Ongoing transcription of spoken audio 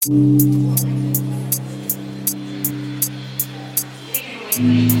I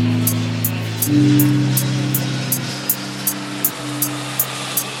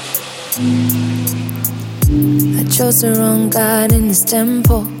chose the wrong God in this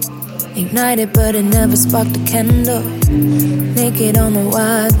temple. Ignited but it never sparked a candle. Naked on the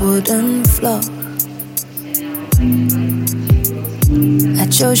wide wooden floor. I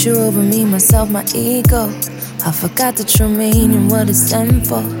chose you over me, myself, my ego. I forgot the true meaning, what it stand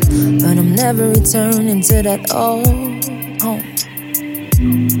for. But I'm never returning to that old home.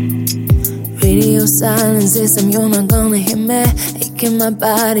 Radio silence, this you're not gonna hear me. Aching my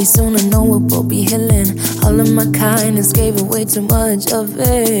body, soon I know it will be healing. All of my kindness gave away too much of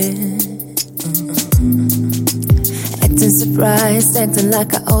it. Acting surprised, acting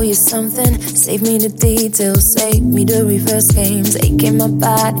like I owe you something. Save me the details, save me the reverse games. Aching my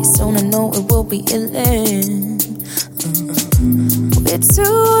body, soon I know it will be healing. We're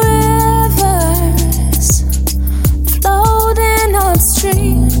two rivers floating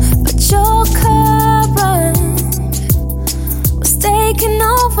upstream, but your current was taking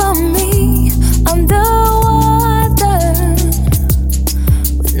over me underwater,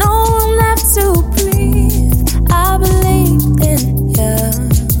 with no room left to breathe. I believed in you.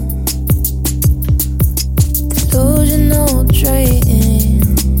 Delusional dream.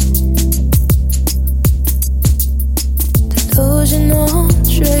 Delusional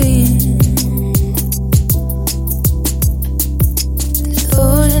dream.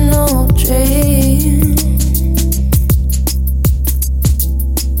 Delusional dream.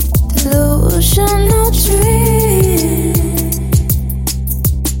 Delusional dream.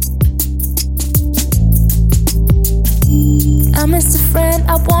 I missed a friend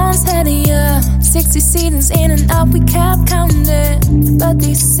I once had a year. 60 seasons in and out, we kept counting. But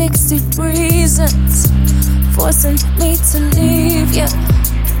these 60 reasons forcing me to leave you.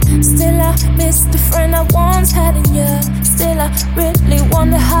 Still I miss the friend I once had in you. Still I really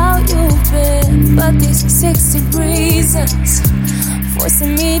wonder how you've been. But these 60 reasons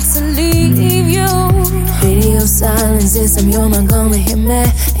forcing me to leave you. Radio silence, this you're not gonna hear me.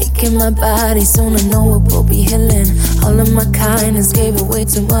 Aching my body, soon I know it will be healing. All of my kindness gave away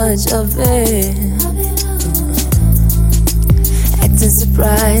too much of it. Acting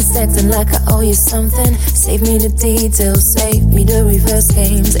surprised, acting like I owe you something. Save me the details, save me the reverse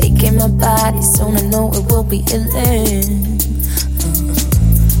games. Aching my body, soon I know it will be healing.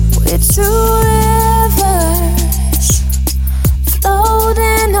 We're two rivers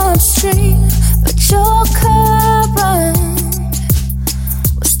floating upstream, but your current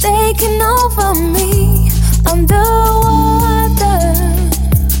was taking over me underwater.